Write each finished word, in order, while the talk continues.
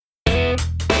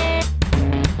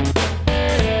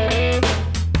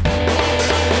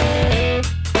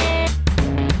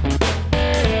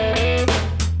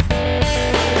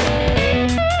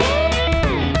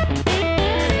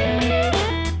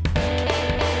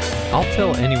I'll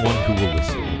tell anyone who will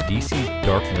listen that DC's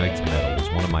Dark Knight's Metal is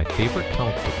one of my favorite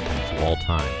comic book events of all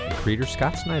time, and creators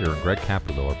Scott Snyder and Greg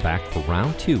Capullo are back for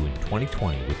round 2 in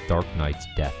 2020 with Dark Knight's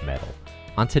Death Metal.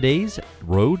 On today's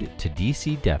Road to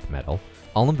DC Death Metal,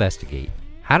 I'll investigate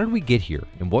how did we get here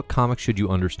and what comics should you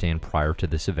understand prior to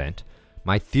this event,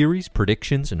 my theories,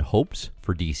 predictions, and hopes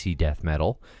for DC Death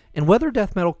Metal, and whether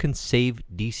Death Metal can save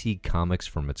DC Comics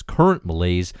from its current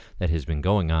malaise that has been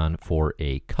going on for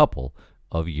a couple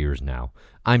of years now.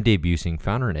 I'm Dave Busing,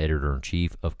 founder and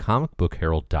editor-in-chief of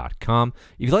comicbookherald.com.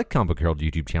 If you like Comic Book Herald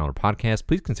YouTube channel or podcast,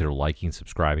 please consider liking,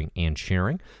 subscribing, and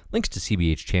sharing. Links to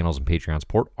CBH channels and Patreon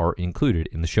support are included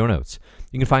in the show notes.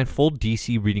 You can find full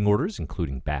DC reading orders,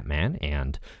 including Batman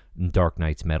and Dark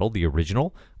Knight's Metal, the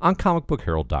original, on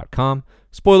comicbookherald.com.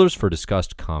 Spoilers for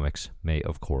discussed comics may,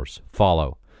 of course,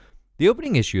 follow. The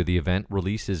opening issue of the event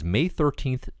releases May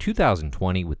 13th,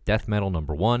 2020 with Death Metal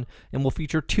number 1 and will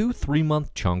feature 2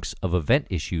 3-month chunks of event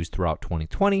issues throughout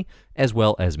 2020 as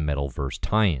well as Metalverse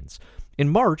tie-ins. In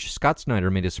March, Scott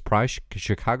Snyder made a surprise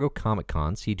Chicago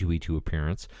Comic-Con C2E2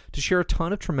 appearance to share a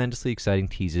ton of tremendously exciting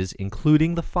teases,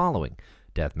 including the following.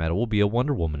 Death Metal will be a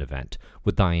Wonder Woman event,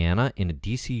 with Diana in a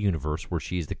DC universe where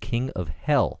she is the King of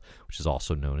Hell, which is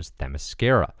also known as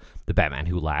Themyscira. The Batman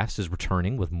Who Laughs is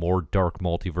returning with more dark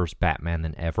multiverse Batman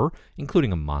than ever,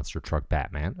 including a monster truck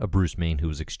Batman, a Bruce Wayne who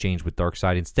was exchanged with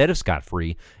Darkseid instead of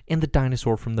Scott-Free, and the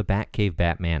dinosaur from the Batcave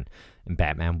Batman. And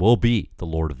Batman will be the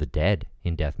Lord of the Dead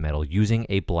in Death Metal using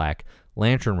a Black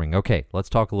Lantern ring. Okay, let's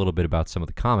talk a little bit about some of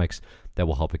the comics that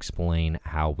will help explain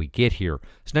how we get here.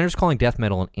 Snyder's calling Death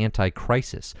Metal an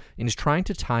anti-crisis and is trying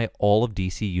to tie all of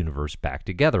DC Universe back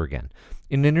together again.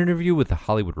 In an interview with The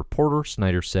Hollywood Reporter,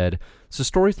 Snyder said, "So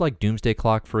stories like Doomsday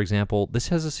Clock, for example, this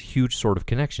has a huge sort of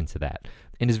connection to that,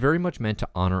 and is very much meant to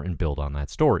honor and build on that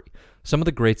story. Some of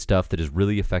the great stuff that is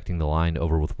really affecting the line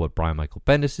over with what Brian Michael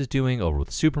Bendis is doing over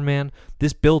with Superman,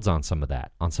 this builds on some of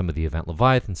that, on some of the Event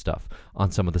Leviathan stuff,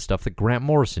 on some of the stuff that Grant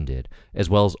Morrison did, as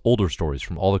well as older stories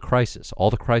from all the crisis. All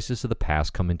the crisis of the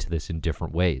past come into this in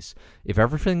different ways. If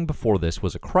everything before this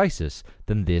was a crisis,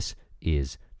 then this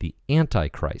is the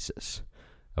anti-crisis."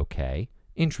 Okay,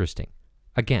 interesting.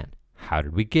 Again, how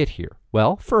did we get here?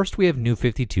 Well, first we have New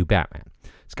 52 Batman.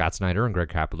 Scott Snyder and Greg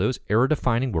Capullo's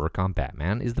era-defining work on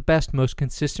Batman is the best, most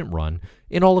consistent run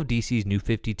in all of DC's New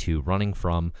 52, running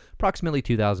from approximately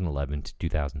 2011 to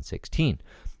 2016.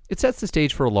 It sets the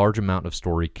stage for a large amount of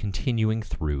story continuing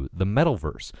through the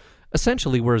Metalverse.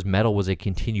 Essentially, whereas Metal was a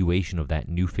continuation of that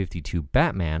New 52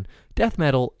 Batman, Death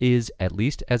Metal is, at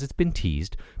least as it's been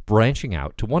teased, branching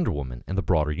out to Wonder Woman and the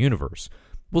broader universe.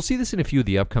 We'll see this in a few of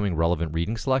the upcoming relevant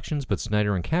reading selections, but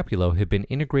Snyder and Capullo have been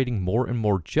integrating more and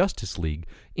more Justice League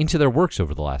into their works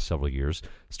over the last several years,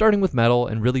 starting with Metal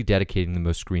and really dedicating the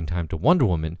most screen time to Wonder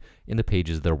Woman in the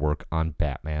pages of their work on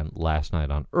Batman Last Night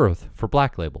on Earth for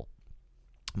Black Label.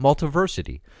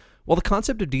 Multiversity. While the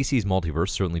concept of DC's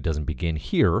multiverse certainly doesn't begin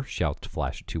here, shout to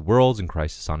Flash of Two Worlds and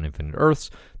Crisis on Infinite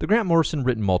Earths, the Grant Morrison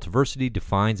written Multiversity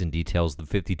defines and details the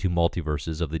 52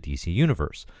 multiverses of the DC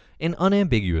universe, and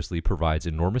unambiguously provides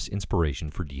enormous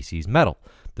inspiration for DC's Metal.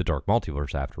 The Dark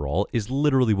Multiverse, after all, is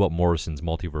literally what Morrison's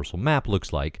multiversal map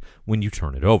looks like when you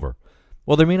turn it over.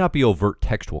 While there may not be overt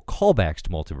textual callbacks to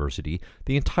Multiversity,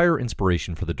 the entire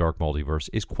inspiration for the Dark Multiverse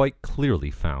is quite clearly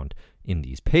found in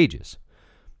these pages.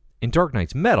 In Dark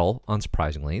Knight's Metal,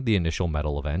 unsurprisingly, the initial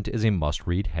Metal event is a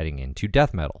must-read heading into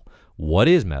Death Metal. What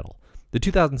is Metal? The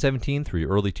 2017 through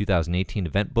early 2018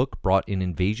 event book brought an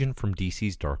invasion from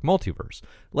DC's Dark Multiverse,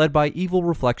 led by evil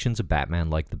reflections of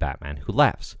Batman like the Batman Who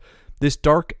Laughs. This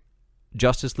dark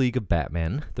Justice League of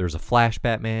Batman, there's a Flash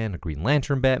Batman, a Green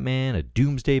Lantern Batman, a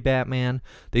Doomsday Batman.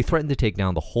 They threaten to take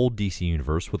down the whole DC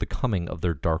universe with the coming of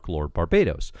their Dark Lord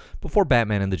Barbados, before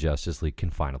Batman and the Justice League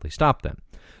can finally stop them.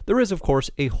 There is, of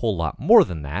course, a whole lot more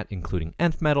than that, including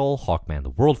Nth Metal, Hawkman the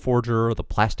World Forger, the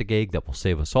Plastic Egg that will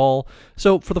save us all.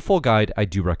 So, for the full guide, I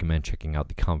do recommend checking out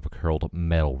the Comic Book Herald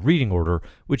Metal reading order,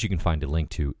 which you can find a link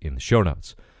to in the show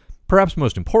notes. Perhaps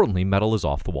most importantly, Metal is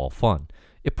off-the-wall fun.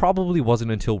 It probably wasn't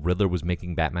until Riddler was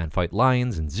making Batman fight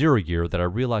lions in Zero Year that I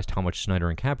realized how much Snyder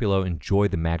and Capullo enjoy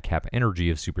the madcap energy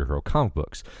of superhero comic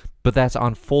books, but that's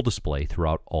on full display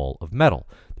throughout all of Metal.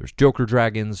 There's Joker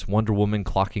dragons, Wonder Woman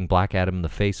clocking Black Adam in the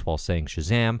face while saying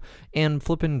Shazam, and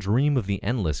flippin' Dream of the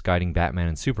Endless guiding Batman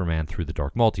and Superman through the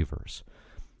Dark Multiverse.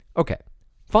 Okay,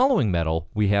 Following Metal,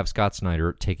 we have Scott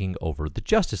Snyder taking over the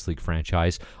Justice League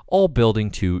franchise, all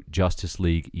building to Justice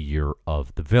League Year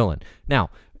of the Villain.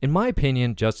 Now, in my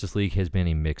opinion, Justice League has been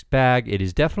a mixed bag. It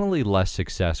is definitely less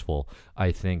successful,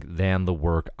 I think, than the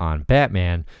work on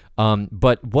Batman.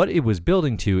 But what it was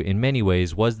building to, in many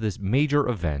ways, was this major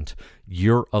event,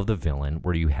 Year of the Villain,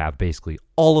 where you have basically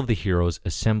all of the heroes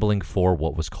assembling for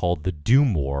what was called the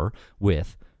Doom War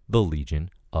with the Legion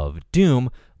of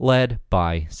Doom, led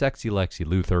by Sexy Lexi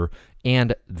Luthor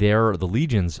and the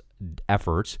Legion's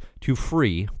efforts to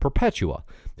free Perpetua,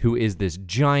 who is this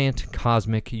giant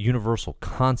cosmic universal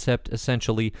concept,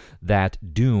 essentially, that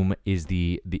Doom is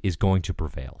going to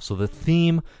prevail. So the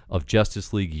theme of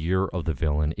Justice League Year of the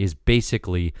Villain is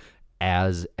basically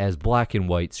as black and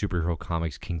white superhero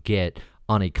comics can get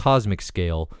on a cosmic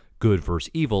scale, good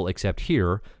versus evil, except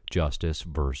here, justice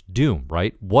versus doom,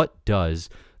 right? What does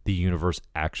the universe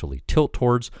actually tilt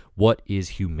towards? What is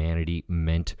humanity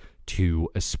meant to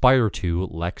aspire to?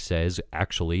 Lex says,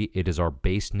 actually, it is our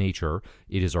base nature,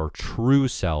 it is our true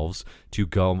selves to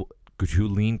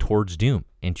lean towards doom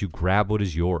and to grab what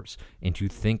is yours and to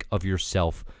think of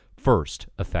yourself first,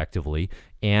 effectively.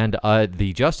 And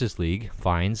the Justice League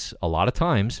finds a lot of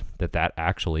times that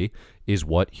actually is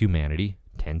what humanity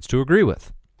tends to agree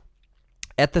with.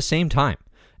 At the same time,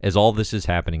 as all this is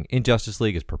happening in Justice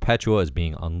League, as Perpetua is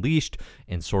being unleashed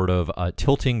and sort of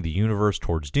tilting the universe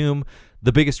towards doom,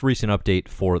 the biggest recent update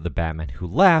for the Batman Who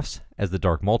Laughs, as the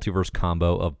Dark Multiverse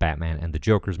combo of Batman and the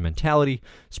Joker's mentality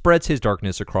spreads his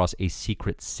darkness across a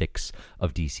secret 6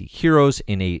 of DC heroes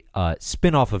in a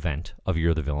spin-off event of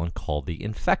Year of the Villain called The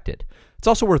Infected. It's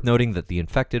also worth noting that The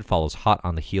Infected follows hot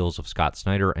on the heels of Scott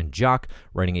Snyder and Jock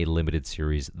writing a limited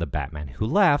series, The Batman Who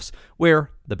Laughs,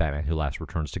 where the Batman Who Laughs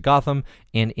returns to Gotham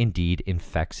and indeed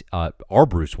infects our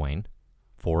Bruce Wayne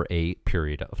for a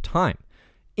period of time.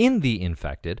 In The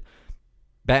Infected,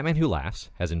 Batman Who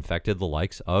Laughs has infected the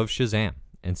likes of Shazam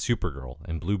and Supergirl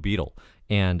and Blue Beetle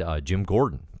and Jim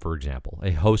Gordon, for example,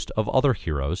 a host of other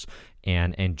heroes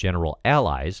and general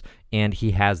allies, and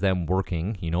he has them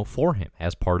working, for him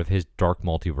as part of his dark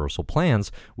multiversal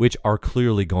plans, which are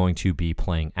clearly going to be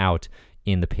playing out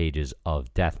in the pages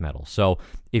of Death Metal. So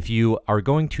if you are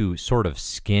going to sort of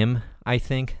skim, I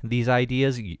think, these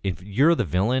ideas, if you're the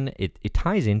villain, it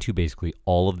ties into basically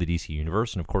all of the DC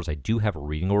universe. And of course, I do have a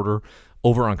reading order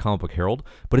over on Comic Book Herald,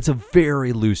 but it's a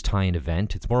very loose tie-in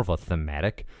event. It's more of a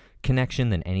thematic connection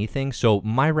than anything. So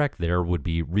my rec there would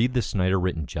be read the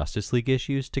Snyder-written Justice League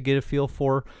issues to get a feel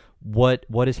for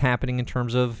what is happening in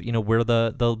terms of, where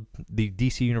the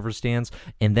DC universe stands.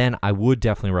 And then I would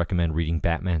definitely recommend reading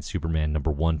Batman Superman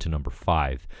number 1 to number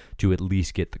 5 to at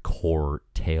least get the core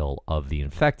tale of the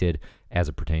Infected as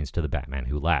it pertains to the Batman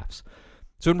Who Laughs.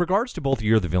 So in regards to both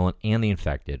Year of the Villain and The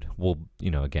Infected,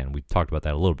 again, we talked about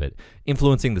that a little bit,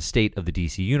 influencing the state of the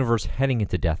DC Universe heading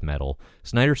into Death Metal,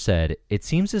 Snyder said, "It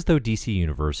seems as though DC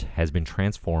Universe has been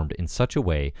transformed in such a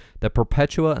way that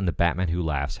Perpetua and the Batman Who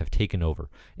Laughs have taken over,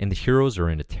 and the heroes are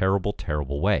in a terrible,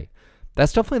 terrible way."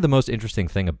 That's definitely the most interesting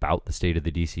thing about the state of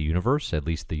the DC Universe, at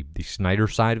least the Snyder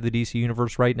side of the DC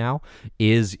Universe right now,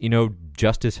 is,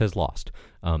 justice has lost.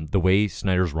 The way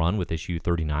Snyder's run with issue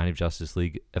 39 of Justice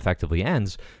League effectively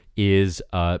ends is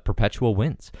Perpetua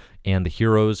wins, and the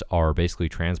heroes are basically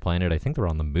transplanted. I think they're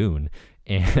on the moon,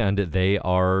 and they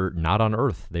are not on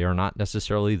Earth. They are not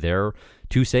necessarily there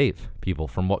to save people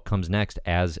from what comes next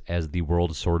as the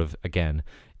world is sort of, again,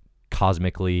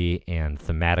 cosmically and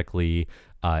thematically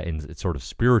and sort of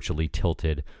spiritually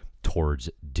tilted towards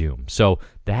doom. So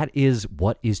that is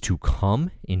what is to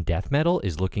come in Death Metal,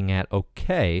 is looking at,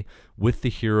 okay, with the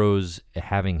heroes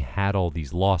having had all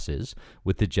these losses,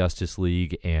 with the Justice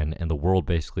League and the world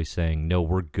basically saying, no,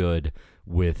 we're good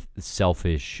with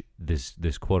selfish, this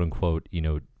quote-unquote,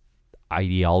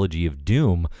 ideology of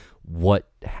doom,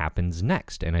 what happens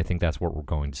next? And I think that's what we're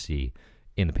going to see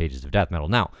in the pages of Death Metal.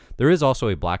 Now, there is also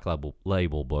a Black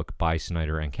Label book by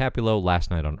Snyder and Capullo, Last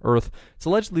Night on Earth. It's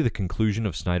allegedly the conclusion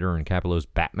of Snyder and Capullo's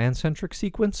Batman-centric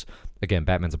sequence. Again,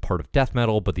 Batman's a part of Death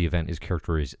Metal, but the event is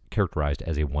characterized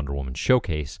as a Wonder Woman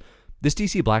showcase. This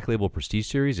DC Black Label Prestige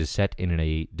series is set in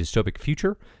a dystopic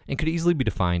future and could easily be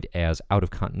defined as out of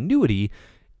continuity,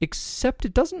 except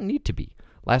it doesn't need to be.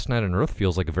 Last Night on Earth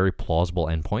feels like a very plausible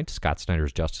endpoint to Scott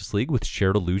Snyder's Justice League with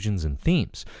shared illusions and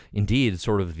themes. Indeed,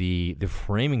 sort of the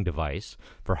framing device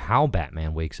for how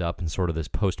Batman wakes up in sort of this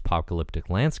post-apocalyptic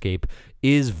landscape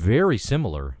is very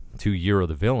similar to Year of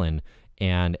the Villain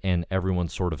and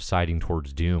everyone's sort of siding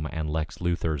towards doom and Lex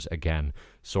Luthor's, again,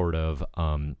 sort of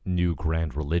new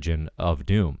grand religion of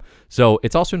doom. So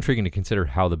it's also intriguing to consider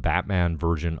how the Batman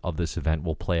version of this event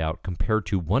will play out compared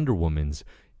to Wonder Woman's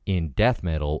in death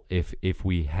metal if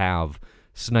we have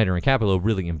Snyder and Capullo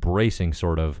really embracing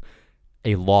sort of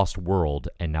a lost world,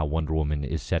 and now Wonder Woman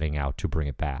is setting out to bring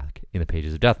it back in the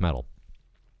pages of death metal.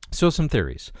 So some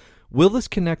theories. Will this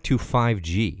connect to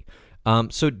 5G?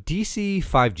 So DC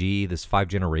 5G, this 5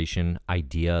 generation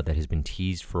idea that has been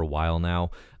teased for a while now,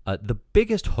 the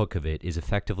biggest hook of it is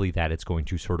effectively that it's going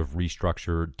to sort of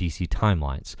restructure DC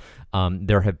timelines.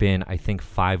 There have been, I think,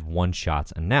 5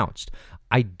 one-shots announced.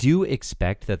 I do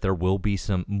expect that there will be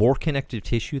some more connective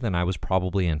tissue than I was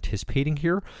probably anticipating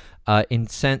here, in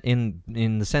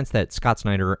the sense that Scott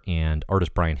Snyder and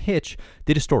artist Brian Hitch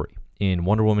did a story in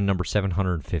Wonder Woman number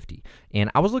 750.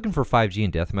 And I was looking for 5G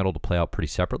and death metal to play out pretty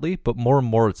separately, but more and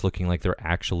more it's looking like they're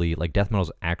actually, like death metal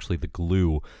is actually the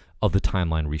glue of the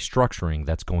timeline restructuring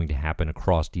that's going to happen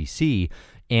across DC,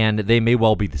 and they may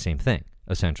well be the same thing,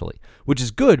 essentially, which is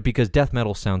good because death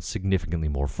metal sounds significantly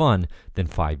more fun than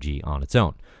 5G on its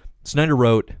own. Snyder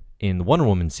wrote in the Wonder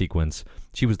Woman sequence,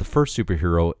 she was the first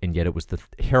superhero, and yet it was the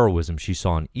heroism she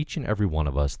saw in each and every one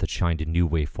of us that shined a new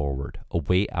way forward, a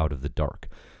way out of the dark.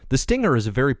 The stinger is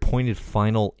a very pointed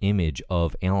final image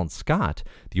of Alan Scott,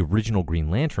 the original Green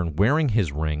Lantern, wearing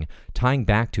his ring, tying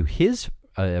back to his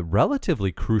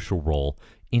relatively crucial role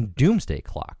in Doomsday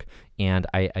Clock. And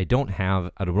I don't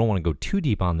want to go too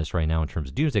deep on this right now in terms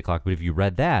of Doomsday Clock, but if you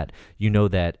read that, you know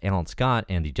that Alan Scott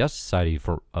and the Justice Society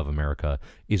of America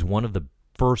is one of the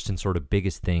first and sort of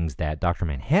biggest things that Dr.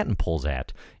 Manhattan pulls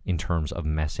at in terms of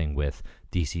messing with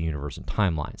DC Universe and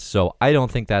timelines. So I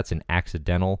don't think that's an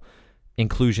accidental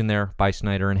inclusion there by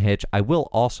Snyder and Hitch. I will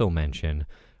also mention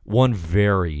one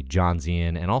very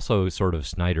Johnsian and also sort of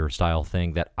Snyder-style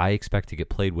thing that I expect to get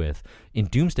played with. In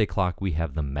Doomsday Clock, we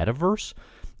have the metaverse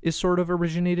is sort of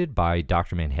originated by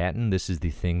Dr. Manhattan. This is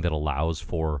the thing that allows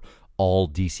for all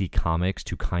DC comics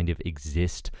to kind of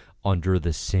exist under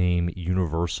the same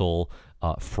universal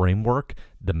framework.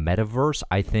 The metaverse,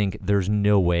 I think there's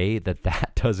no way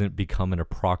that doesn't become an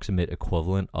approximate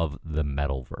equivalent of the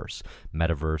metalverse.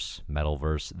 Metaverse,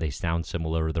 metalverse, they sound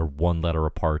similar. They're one letter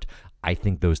apart. I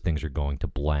think those things are going to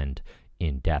blend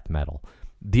in death metal.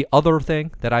 The other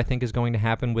thing that I think is going to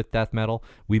happen with death metal,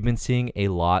 we've been seeing a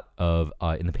lot of,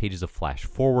 in the pages of Flash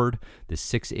Forward, the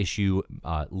 6-issue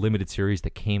limited series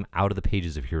that came out of the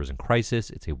pages of Heroes in Crisis.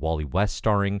 It's a Wally West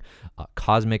starring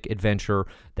cosmic adventure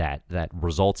that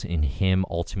results in him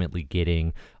ultimately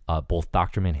getting both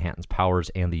Dr. Manhattan's powers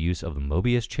and the use of the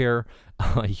Mobius chair.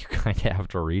 You kind of have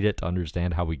to read it to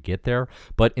understand how we get there.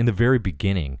 But in the very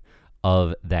beginning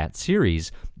of that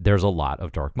series, there's a lot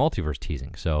of Dark Multiverse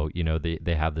teasing. So,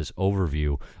 they have this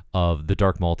overview of the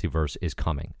Dark Multiverse is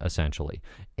coming, essentially.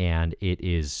 And it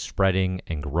is spreading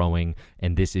and growing,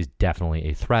 and this is definitely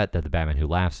a threat that the Batman Who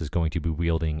Laughs is going to be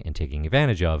wielding and taking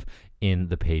advantage of in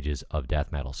the pages of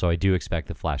death metal. So I do expect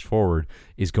the Flash Forward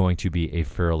is going to be a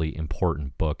fairly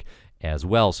important book as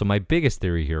well. So my biggest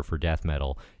theory here for death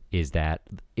metal is that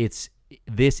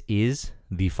this is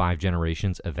the 5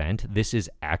 Generations event. This is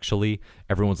actually,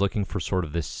 everyone's looking for sort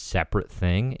of this separate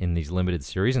thing in these limited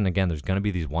series. And again, there's going to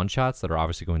be these one-shots that are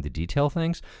obviously going to detail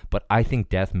things, but I think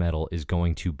death metal is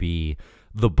going to be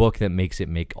the book that makes it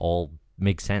make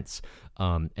sense,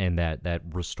 and that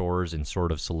restores and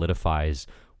sort of solidifies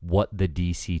what the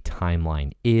DC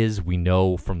timeline is. We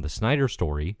know from the Snyder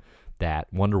story that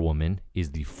Wonder Woman is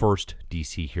the first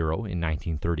DC hero in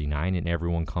 1939, and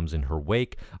everyone comes in her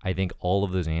wake. I think all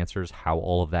of those answers, how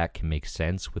all of that can make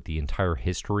sense with the entire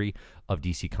history of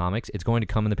DC Comics, it's going to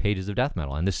come in the pages of death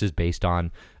metal. And this is based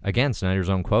on, again, Snyder's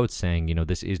own quotes saying,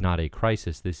 this is not a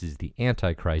crisis, this is the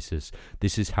anti-crisis.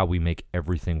 This is how we make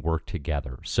everything work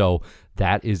together. So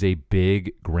that is a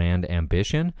big, grand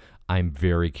ambition. I'm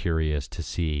very curious to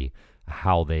see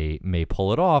how they may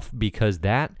pull it off, because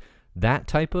that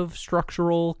type of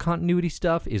structural continuity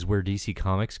stuff is where DC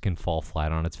Comics can fall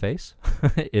flat on its face.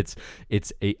 It's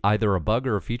either a bug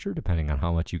or a feature, depending on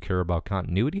how much you care about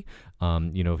continuity.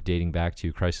 Dating back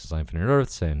to Crisis on Infinite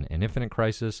Earths and Infinite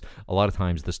Crisis, a lot of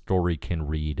times the story can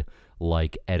read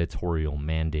like editorial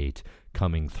mandate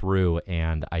coming through,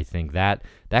 and I think that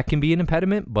can be an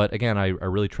impediment. But again, I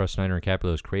really trust Snyder and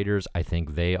Capullo's creators. I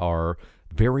think they are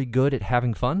very good at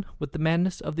having fun with the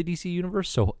madness of the DC universe.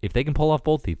 So if they can pull off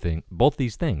both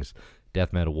these things,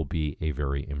 death metal will be a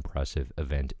very impressive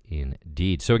event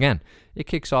indeed. So again, it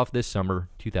kicks off this summer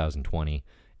 2020,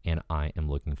 and I am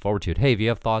looking forward to it. Hey, if you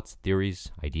have thoughts,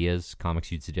 theories, ideas,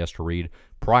 comics you'd suggest to read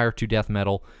prior to death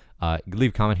metal,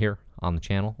 leave a comment here on the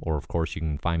channel, or of course you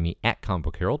can find me at Comic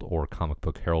Book Herald or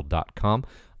comicbookherald.com.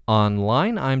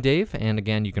 Online, I'm Dave, and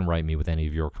again, you can write me with any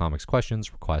of your comics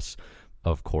questions, requests,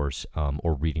 of course,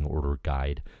 or reading order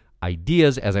guide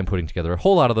ideas as I'm putting together a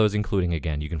whole lot of those, including,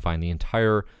 again, you can find the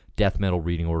entire Death Metal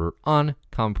reading order on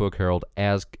Comic Book Herald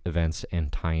as events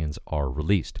and tie-ins are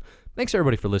released. Thanks,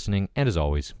 everybody, for listening, and as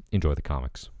always, enjoy the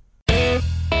comics.